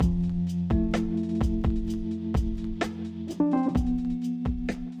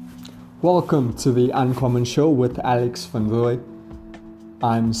Welcome to the Uncommon Show with Alex van Roy.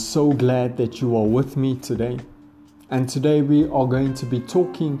 I'm so glad that you are with me today. And today we are going to be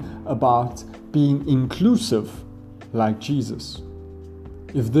talking about being inclusive like Jesus.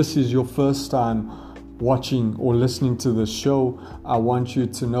 If this is your first time watching or listening to the show, I want you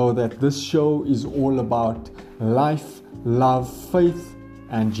to know that this show is all about life, love, faith,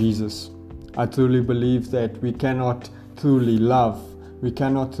 and Jesus. I truly believe that we cannot truly love, we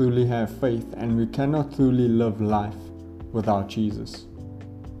cannot truly have faith, and we cannot truly live life without Jesus.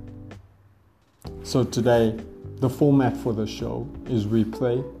 So today, the format for the show is we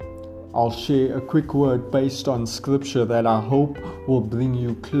pray. I'll share a quick word based on scripture that I hope will bring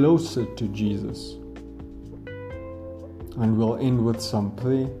you closer to Jesus. And we'll end with some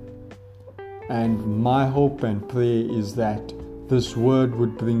prayer. And my hope and prayer is that this word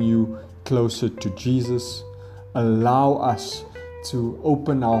would bring you closer to Jesus. Allow us to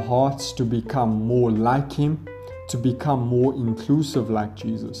open our hearts to become more like Him, to become more inclusive like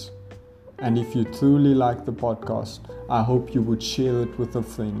Jesus. And if you truly like the podcast, I hope you would share it with a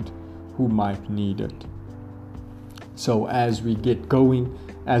friend who might need it. So as we get going,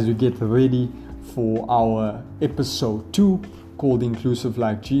 as we get ready for our episode 2 called Inclusive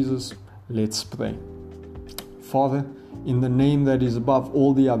Like Jesus, let's pray. Father, in the name that is above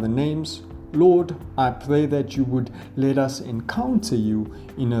all the other names, Lord, I pray that you would let us encounter you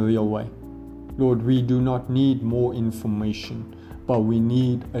in a real way. Lord, we do not need more information, but we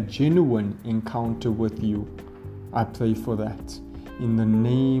need a genuine encounter with you. I pray for that. In the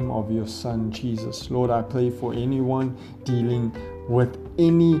name of your Son, Jesus. Lord, I pray for anyone dealing with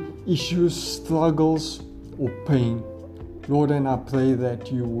any issues, struggles, or pain. Lord, and I pray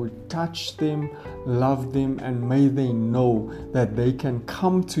that you would touch them, love them, and may they know that they can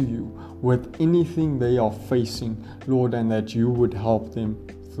come to you with anything they are facing, Lord, and that you would help them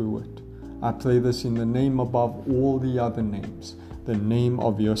through it. I pray this in the name above all the other names, the name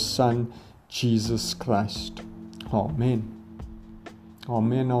of your Son, Jesus Christ. Amen.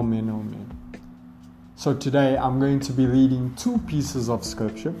 Amen, amen, amen. So today I'm going to be reading 2 pieces of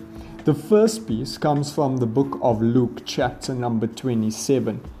scripture. The first piece comes from the book of Luke, chapter number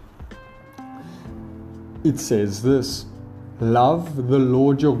 27. It says this: love the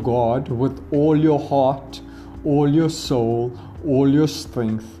Lord your God with all your heart, all your soul, all your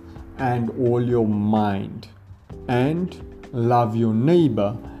strength, and all your mind. And love your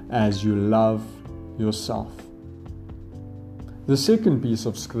neighbor as you love yourself. The second piece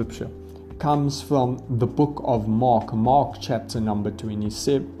of scripture comes from the book of Mark chapter number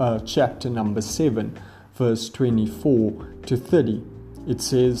 7, verse 24 to 30. It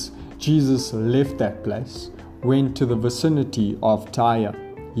says, Jesus left that place, went to the vicinity of Tyre.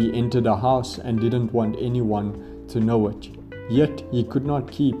 He entered a house and didn't want anyone to know it. Yet he could not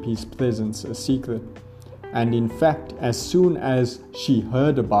keep his presence a secret. And in fact, as soon as she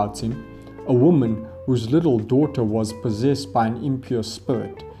heard about him, a woman whose little daughter was possessed by an impure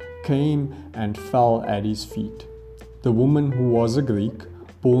spirit came and fell at his feet. The woman, who was a Greek,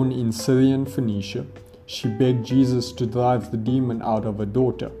 born in Syrian Phoenicia, she begged Jesus to drive the demon out of her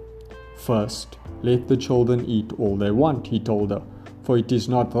daughter. First, let the children eat all they want, he told her, for it is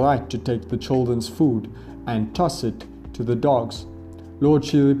not right to take the children's food and toss it to the dogs. Lord,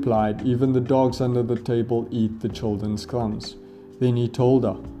 she replied, even the dogs under the table eat the children's crumbs. Then he told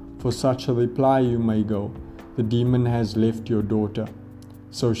her, for such a reply you may go. The demon has left your daughter.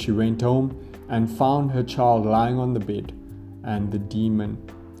 So she went home and found her child lying on the bed and the demon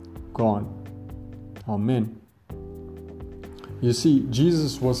gone. Amen. You see,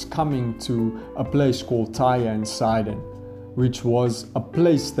 Jesus was coming to a place called Tyre and Sidon, which was a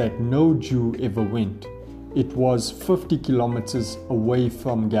place that no Jew ever went. It was 50 kilometers away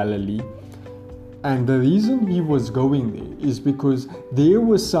from Galilee. And the reason he was going there is because there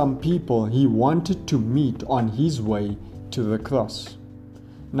were some people he wanted to meet on his way to the cross.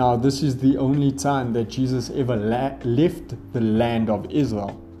 Now, this is the only time that Jesus ever left the land of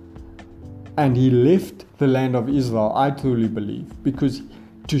Israel. And he left the land of Israel, I truly believe, because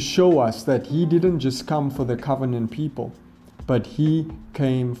to show us that he didn't just come for the covenant people, but he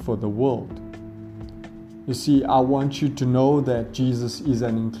came for the world. You see, I want you to know that Jesus is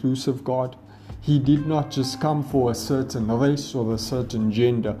an inclusive God. He did not just come for a certain race or a certain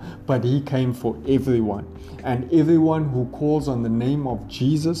gender, but he came for everyone. And everyone who calls on the name of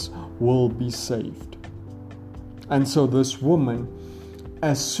Jesus will be saved. And so this woman,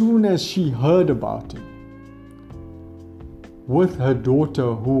 as soon as she heard about him, with her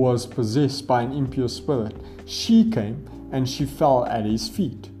daughter who was possessed by an impure spirit, she came and she fell at his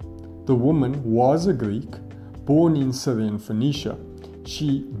feet. The woman was a Greek, born in Syrian Phoenicia.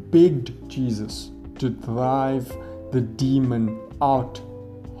 She begged Jesus to drive the demon out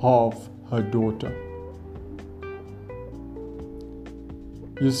of her daughter.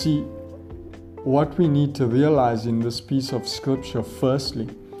 You see, what we need to realize in this piece of scripture, firstly,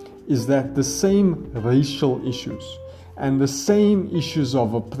 is that the same racial issues and the same issues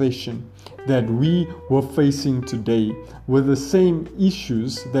of oppression that we were facing today were the same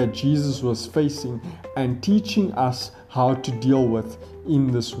issues that Jesus was facing and teaching us how to deal with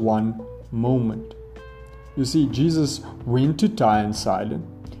in this one moment. You see, Jesus went to Tyre and Sidon.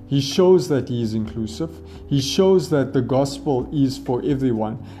 He shows that he is inclusive. He shows that the gospel is for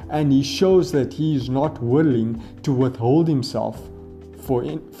everyone. And he shows that he is not willing to withhold himself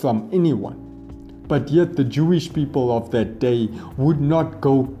from anyone. But yet the Jewish people of that day would not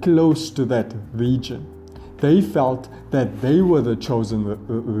go close to that region. They felt that they were the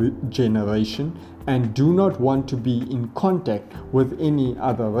chosen generation and do not want to be in contact with any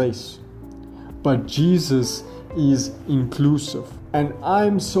other race. But Jesus is inclusive. And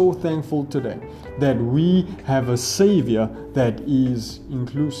I'm so thankful today that we have a Savior that is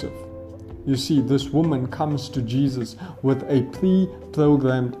inclusive. You see, this woman comes to Jesus with a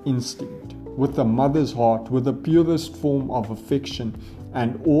pre-programmed instinct, with a mother's heart, with the purest form of affection,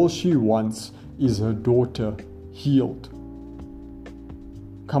 and all she wants is her daughter healed.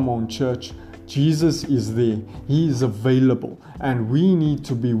 Come on, church. Jesus is there. He is available. And we need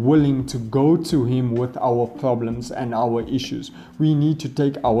to be willing to go to Him with our problems and our issues. We need to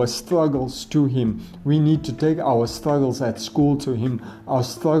take our struggles to Him. We need to take our struggles at school to Him. Our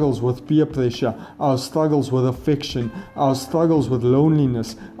struggles with peer pressure. Our struggles with affection. Our struggles with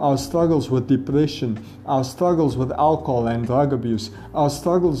loneliness. Our struggles with depression. Our struggles with alcohol and drug abuse. Our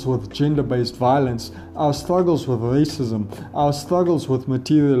struggles with gender-based violence. Our struggles with racism. Our struggles with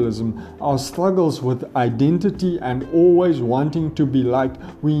materialism. Our struggles with identity and always wanting to be liked,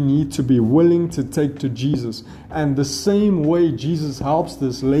 we need to be willing to take to Jesus. And the same way Jesus helps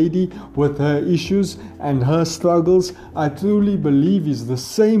this lady with her issues and her struggles, I truly believe is the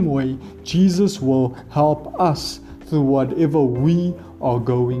same way Jesus will help us through whatever we are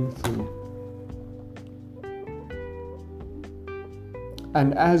going through.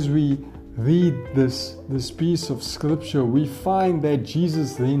 And as we read this piece of scripture, we find that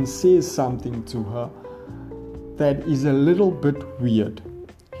Jesus then says something to her that is a little bit weird.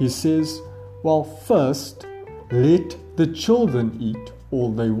 He says, well, first, let the children eat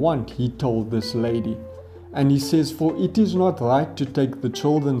all they want, he told this lady. And he says, for it is not right to take the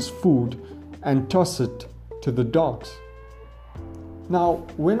children's food and toss it to the dogs. Now,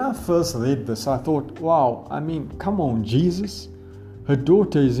 when I first read this, I thought, wow, come on, Jesus. Her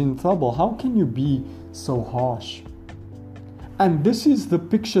daughter is in trouble. How can you be so harsh? And this is the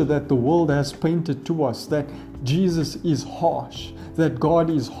picture that the world has painted to us, that Jesus is harsh, that God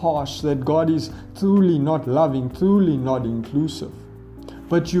is harsh, that God is truly not loving, truly not inclusive.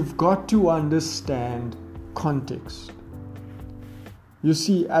 But you've got to understand context. You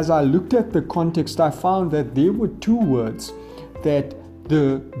see, as I looked at the context, I found that there were two words that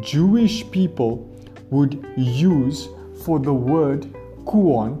the Jewish people would use for the word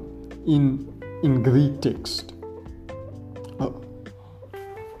kuon in Greek text.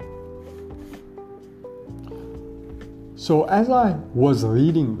 So as I was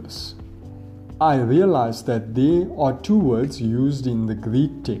reading this, I realized that there are two words used in the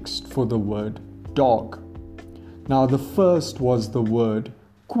Greek text for the word dog. Now the first was the word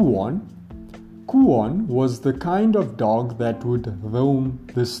kuon. Kuon was the kind of dog that would roam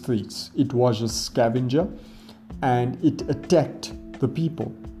the streets. It was a scavenger and it attacked the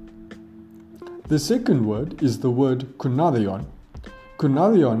people. The second word is the word kunarion.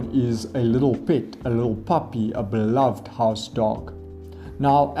 Kunarion is a little pet, a little puppy, a beloved house dog.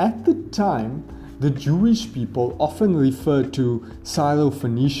 Now, at the time, the Jewish people often referred to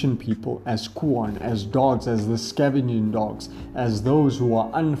Syro-Phoenician people as kuon, as dogs, as the scavenging dogs, as those who are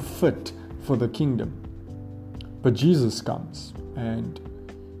unfit for the kingdom. But Jesus comes, and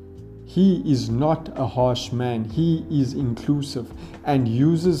He is not a harsh man. He is inclusive and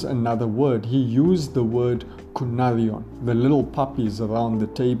uses another word. He used the word kunarion, the little puppies around the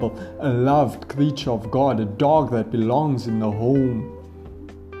table, a loved creature of God, a dog that belongs in the home.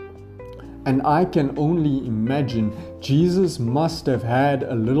 And I can only imagine Jesus must have had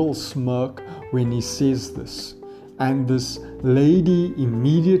a little smirk when he says this. And this lady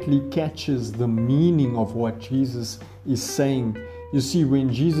immediately catches the meaning of what Jesus is saying. You see,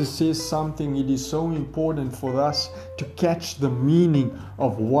 when Jesus says something, it is so important for us to catch the meaning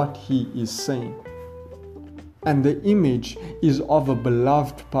of what He is saying. And the image is of a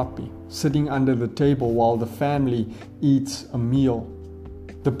beloved puppy sitting under the table while the family eats a meal.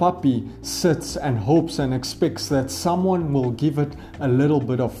 The puppy sits and hopes and expects that someone will give it a little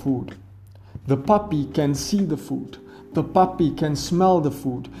bit of food. The puppy can see the food. The puppy can smell the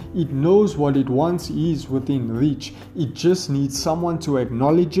food. It knows what it wants is within reach. It just needs someone to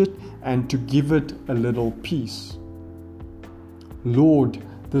acknowledge it and to give it a little piece. Lord,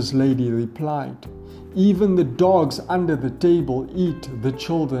 this lady replied, even the dogs under the table eat the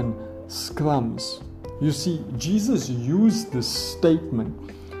children's crumbs. You see, Jesus used this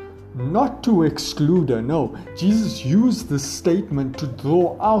statement not to exclude her. No, Jesus used this statement to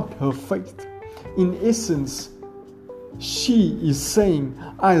draw out her faith. In essence, she is saying,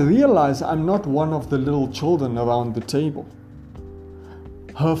 I realize I'm not one of the little children around the table.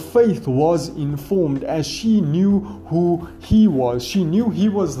 Her faith was informed as she knew who he was. She knew he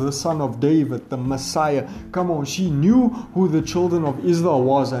was the son of David, the Messiah. Come on, she knew who the children of Israel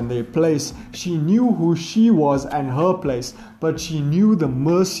was and their place. She knew who she was and her place. But she knew the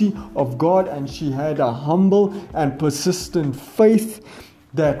mercy of God, and she had a humble and persistent faith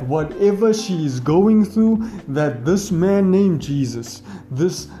that whatever she is going through, that this man named Jesus,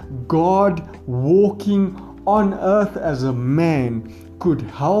 this God walking on earth as a man, could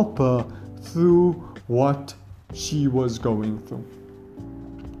help her through what she was going through.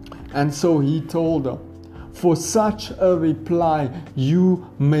 And so he told her, for such a reply you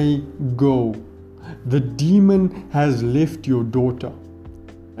may go. The demon has left your daughter.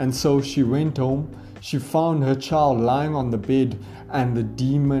 And so she went home. She found her child lying on the bed and the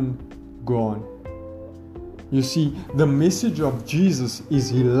demon gone. You see, the message of Jesus is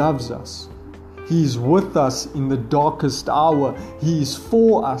he loves us. He is with us in the darkest hour. He is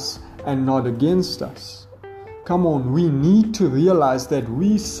for us and not against us. Come on, we need to realize that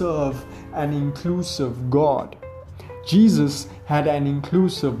we serve an inclusive God. Jesus had an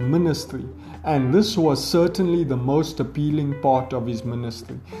inclusive ministry, and this was certainly the most appealing part of his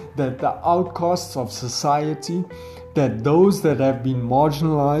ministry, that the outcasts of society, that those that have been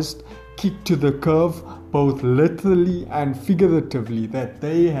marginalized, kicked to the curb, both literally and figuratively, that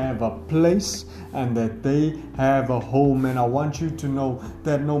they have a place and that they have a home. And I want you to know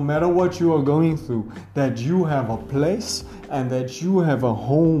that no matter what you are going through, that you have a place and that you have a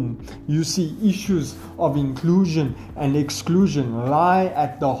home. You see, issues of inclusion and exclusion lie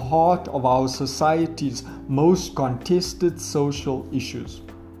at the heart of our society's most contested social issues.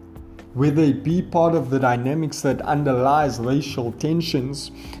 Whether it be part of the dynamics that underlies racial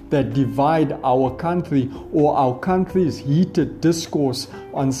tensions that divide our country, or our country's heated discourse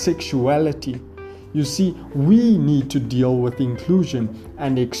on sexuality. You see, we need to deal with inclusion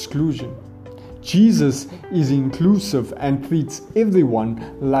and exclusion. Jesus is inclusive and treats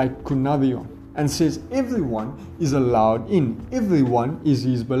everyone like Kunarion, and says everyone is allowed in. Everyone is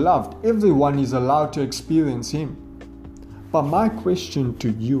his beloved. Everyone is allowed to experience him. But my question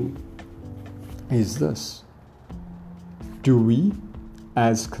to you is this: do we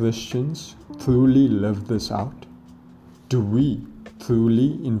as Christians truly live this out? Do we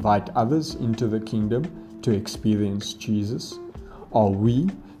truly invite others into the kingdom to experience Jesus? Are we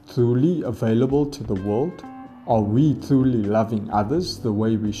truly available to the world? Are we truly loving others the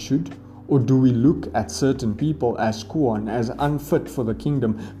way we should? Or do we look at certain people as kuon, as unfit for the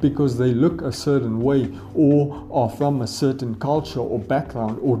kingdom because they look a certain way, or are from a certain culture or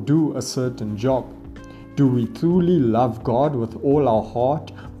background, or do a certain job? Do we truly love God with all our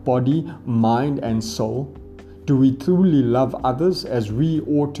heart, body, mind, and soul? Do we truly love others as we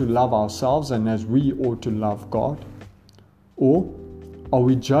ought to love ourselves and as we ought to love God? Or are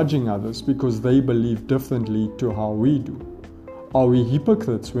we judging others because they believe differently to how we do? Are we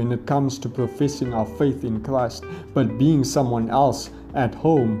hypocrites when it comes to professing our faith in Christ but being someone else at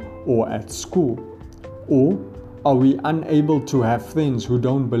home or at school? Or are we unable to have friends who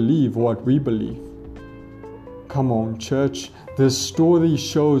don't believe what we believe? Come on, church, this story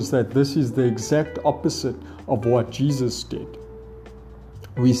shows that this is the exact opposite of what Jesus did.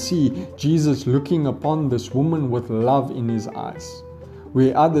 We see Jesus looking upon this woman with love in his eyes.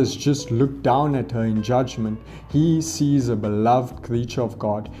 Where others just look down at her in judgment, he sees a beloved creature of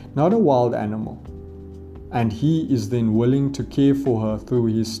God, not a wild animal. And he is then willing to care for her through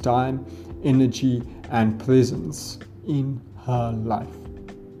his time, energy, and presence in her life.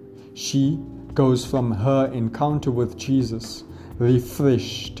 She goes from her encounter with Jesus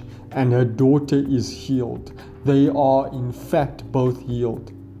refreshed, and her daughter is healed. They are in fact both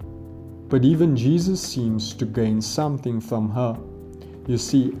healed. But even Jesus seems to gain something from her. You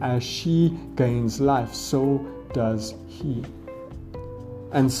see, as she gains life, so does he.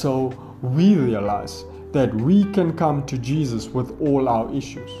 And so we realize that we can come to Jesus with all our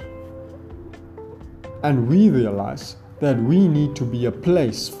issues. And we realize that we need to be a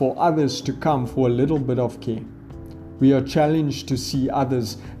place for others to come for a little bit of care. We are challenged to see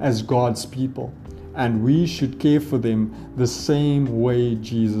others as God's people, and we should care for them the same way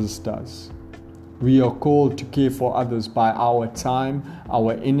Jesus does. We are called to care for others by our time,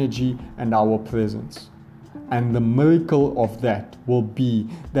 our energy, and our presence. And the miracle of that will be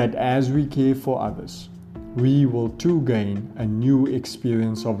that as we care for others, we will too gain a new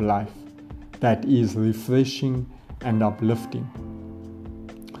experience of life that is refreshing and uplifting.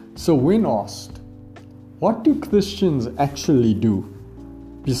 So when asked, what do Christians actually do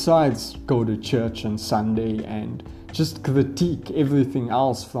besides go to church on Sunday and just critique everything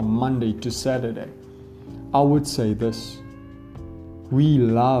else from Monday to Saturday? I would say this: we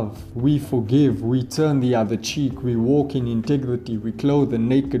love, we forgive, we turn the other cheek, we walk in integrity, we clothe the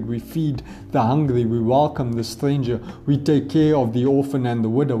naked, we feed the hungry, we welcome the stranger, we take care of the orphan and the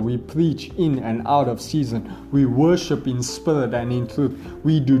widow, we preach in and out of season, we worship in spirit and in truth,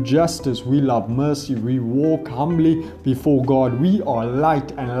 we do justice, we love mercy, we walk humbly before God. We are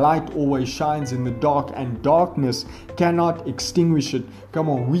light, and light always shines in the dark, and darkness cannot extinguish it. Come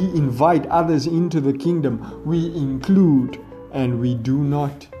on, we invite others into the kingdom, we include, and we do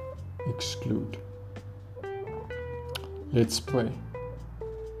not exclude. Let's pray.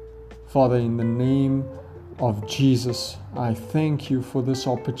 Father, in the name of Jesus, I thank you for this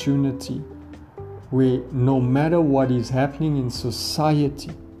opportunity where no matter what is happening in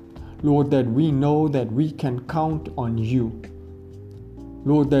society, Lord, that we know that we can count on you.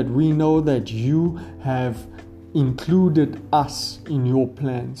 Lord, that we know that you have included us in your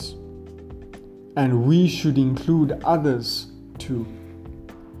plans, and we should include others too.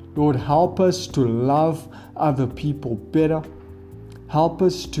 Lord, help us to love other people better. Help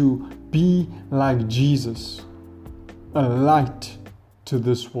us to be like Jesus, a light to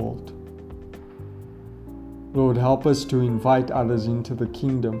this world. Lord, help us to invite others into the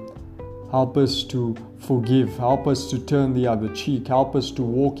kingdom. Help us to forgive. Help us to turn the other cheek. Help us to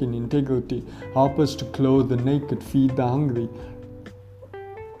walk in integrity. Help us to clothe the naked, feed the hungry.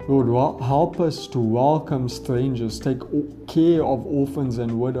 Lord, help us to welcome strangers, take care of orphans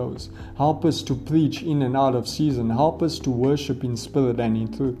and widows. Help us to preach in and out of season. Help us to worship in spirit and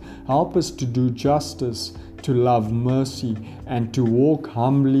in truth. Help us to do justice, to love mercy, and to walk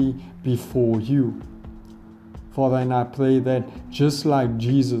humbly before you. Father, and I pray that just like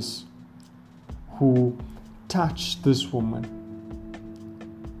Jesus, who touched this woman,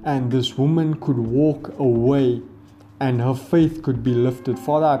 and this woman could walk away and her faith could be lifted.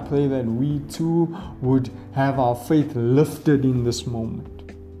 Father, I pray that we too would have our faith lifted in this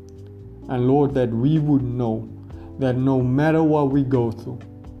moment. And Lord, that we would know that no matter what we go through,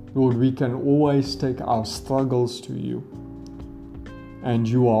 Lord, we can always take our struggles to you. And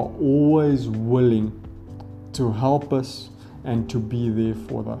you are always willing to help us and to be there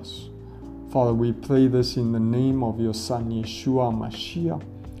for us. Father, we pray this in the name of your Son, Yeshua Mashiach.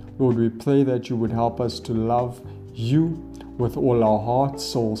 Lord, we pray that you would help us to love you with all our heart,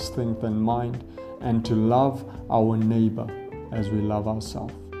 soul, strength, and mind, and to love our neighbor as we love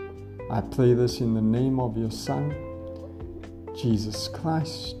ourselves. I pray this in the name of your Son, Jesus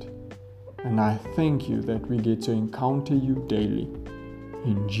Christ, and I thank you that we get to encounter you daily.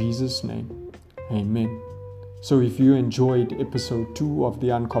 In Jesus' name, amen. So if you enjoyed episode 2 of The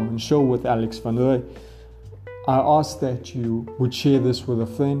Uncommon Show with Alex van Rooy, I ask that you would share this with a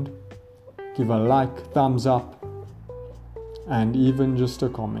friend, give a like, thumbs up, and even just a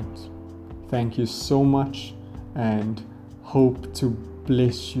comment. Thank you so much, and hope to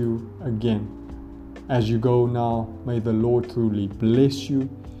bless you again. As you go now, may the Lord truly bless you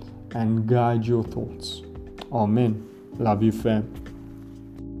and guide your thoughts. Amen. Love you, fam.